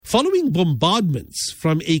following bombardments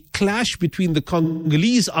from a clash between the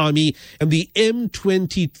Congolese army and the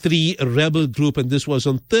M23 rebel group, and this was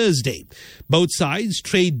on Thursday. Both sides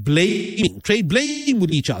trade blame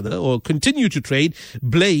with each other, or continue to trade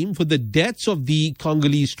blame for the deaths of the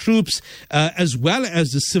Congolese troops as well as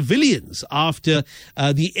the civilians after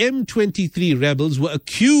the M23 rebels were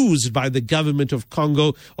accused by the government of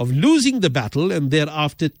Congo of losing the battle and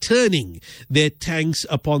thereafter turning their tanks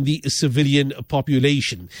upon the civilian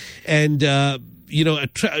population. And a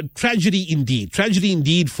tragedy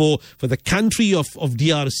indeed for the country of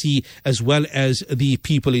DRC as well as the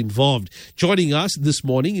people involved. Joining us this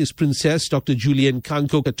morning is Princess Dr. Julienne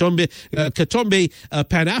Kanku Katombe,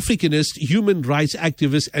 Pan-Africanist, human rights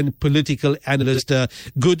activist and political analyst.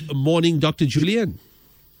 Good morning, Dr. Julienne.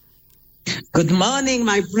 Good morning,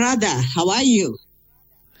 my brother. How are you?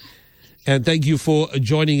 And thank you for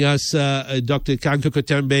joining us, Dr. Kanku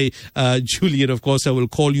Katombe. Julian, of course, I will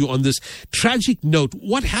call you on this tragic note.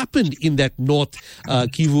 What happened in that North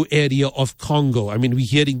Kivu area of Congo? I mean, we're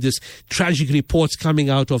hearing this tragic reports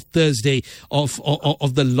coming out of Thursday of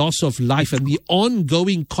the loss of life and the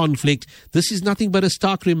ongoing conflict. This is nothing but a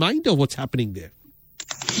stark reminder of what's happening there.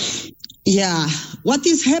 Yeah, what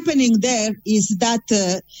is happening there is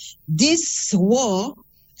that this war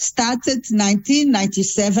started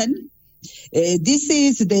 1997. This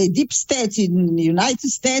is the deep state in the United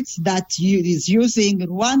States that is using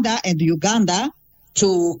Rwanda and Uganda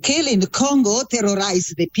to kill in Congo,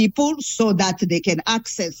 terrorize the people so that they can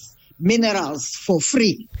access minerals for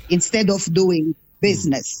free instead of doing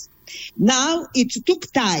business. Now, it took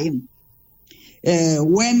time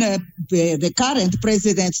when the current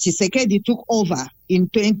president Tshisekedi took over in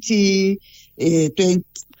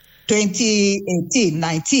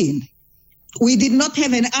 2018-19. We did not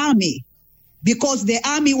have an army because the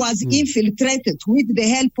army was infiltrated with the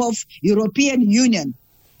help of European Union.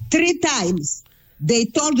 3 times they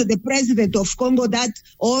told the president of Congo that,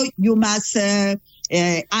 you must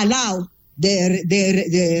allow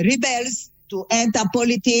the rebels to enter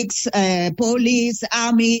politics, police,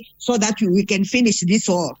 army, so that we can finish this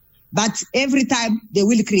war. But every time they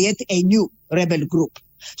will create a new rebel group.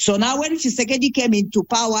 So now when Tshisekedi came into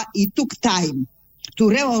power, it took time to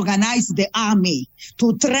reorganize the army,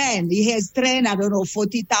 to train. He has trained,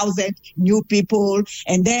 40,000 new people,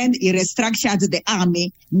 and then he restructured the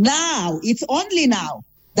army. Now, it's only now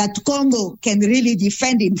that Congo can really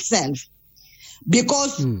defend himself.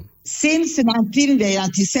 Because since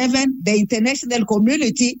 1997, the international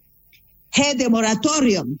community had a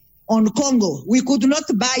moratorium on Congo. We could not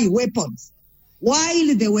buy weapons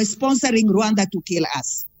while they were sponsoring Rwanda to kill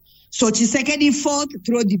us. So Tshisekedi fought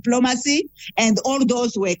through diplomacy, and all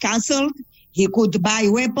those were cancelled. He could buy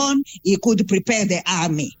weapons. He could prepare the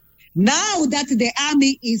army. Now that the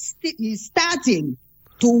army is starting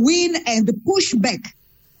to win and push back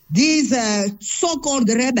these so-called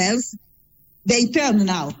rebels, they turn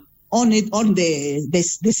now on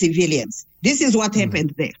the civilians. This is what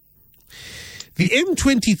happened there. The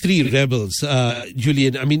M23 rebels,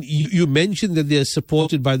 Julian, I mean, you mentioned that they're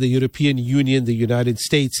supported by the European Union, the United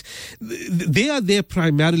States. They are there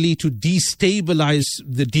primarily to destabilize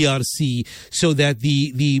the DRC so that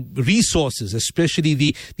the resources, especially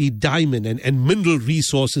the diamond and mineral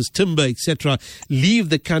resources, timber, etc., leave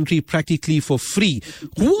the country practically for free.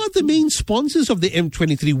 Who are the main sponsors of the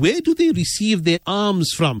M23? Where do they receive their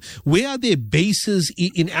arms from? Where are their bases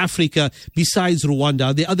in Africa besides Rwanda?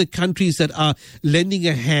 Are there other countries that are lending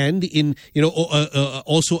a hand in,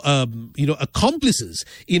 accomplices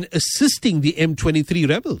in assisting the M23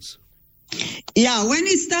 rebels? Yeah, when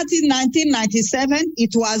it started in 1997,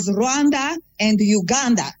 it was Rwanda and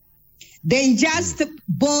Uganda. They just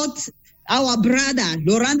bought our brother,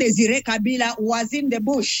 Laurent Desire Kabila, who was in the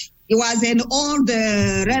bush. He was an old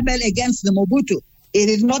rebel against the Mobutu. He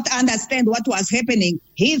did not understand what was happening.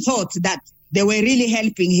 He thought that they were really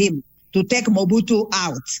helping him to take Mobutu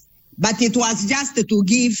out. But it was just to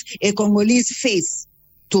give a Congolese face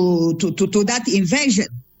to that invasion.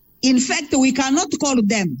 In fact, we cannot call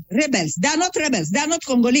them rebels. They are not rebels. They are not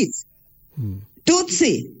Congolese.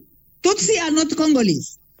 Tutsi are not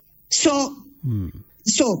Congolese. So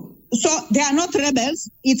they are not rebels.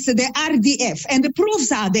 It's the RDF, and the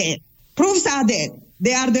proofs are there.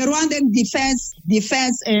 They are the Rwandan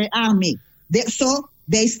defense army. So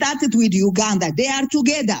they started with Uganda. They are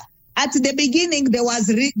together. At the beginning, there was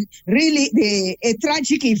really a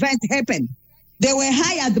tragic event happened. They were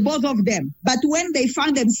hired, both of them. But when they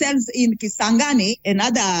found themselves in Kisangani,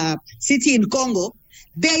 another city in Congo,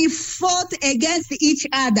 they fought against each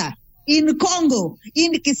other in Congo,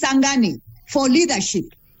 in Kisangani, for leadership.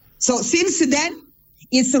 So since then,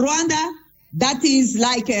 it's Rwanda that is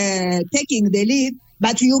like taking the lead,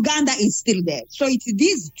 but Uganda is still there. So it's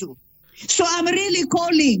these two. So I'm really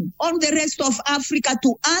calling on the rest of Africa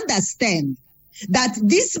to understand that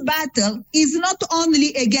this battle is not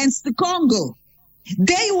only against Congo.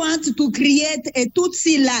 They want to create a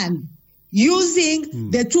Tutsi land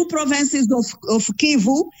using the two provinces of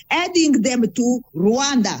Kivu, adding them to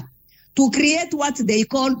Rwanda to create what they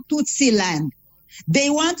call Tutsi land. They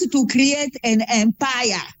want to create an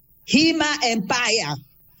empire, Hima Empire,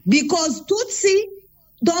 because Tutsi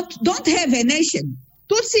don't have a nation.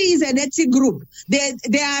 Tutsi is an ethnic group. They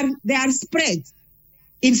are spread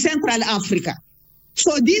in Central Africa.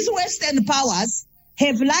 So these Western powers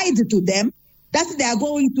have lied to them that they are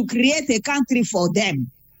going to create a country for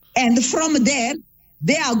them. And from there,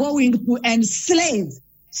 they are going to enslave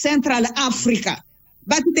Central Africa.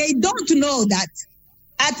 But they don't know that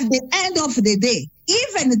at the end of the day,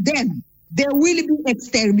 even then, they will be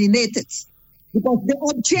exterminated. Because the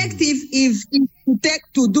objective is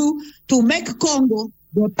to make Congo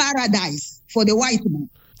the paradise for the white man.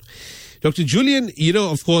 Dr. Julienne,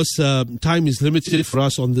 of course, time is limited for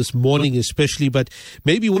us on this morning especially, but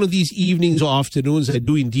maybe one of these evenings or afternoons, I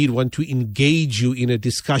do indeed want to engage you in a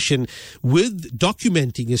discussion with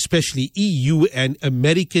documenting especially EU and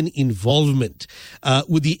American involvement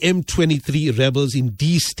with the M23 rebels in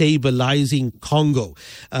destabilizing Congo.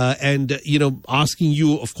 And asking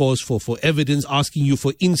you, of course, for evidence, asking you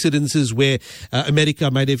for incidences where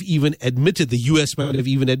America might have even admitted, the US might have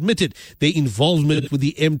even admitted their involvement with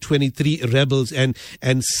the M23 rebels and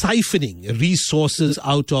siphoning resources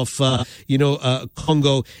out of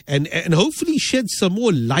Congo and hopefully shed some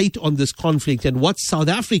more light on this conflict and what South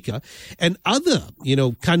Africa and other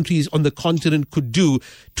countries on the continent could do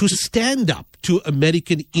to stand up to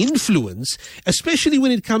American influence, especially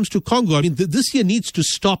when it comes to Congo. I mean, this year needs to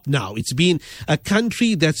stop now. It's been a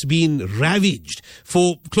country that's been ravaged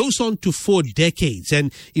for close on to 4 decades.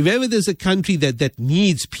 And if ever there's a country that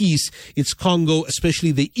needs peace, it's Congo,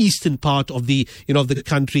 especially the eastern part of the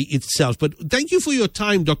country itself. But thank you for your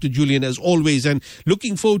time, Dr. Julienne, as always, and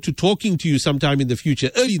looking forward to talking to you sometime in the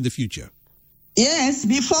future, early in the future. Yes,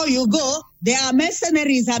 before you go, there are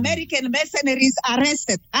mercenaries, American mercenaries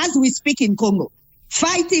arrested as we speak in Congo,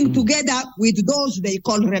 fighting together with those they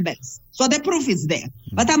call rebels. So the proof is there.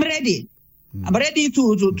 But I'm ready. I'm ready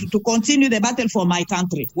to continue the battle for my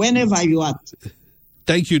country whenever you are.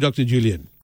 Thank you, Dr. Julienne.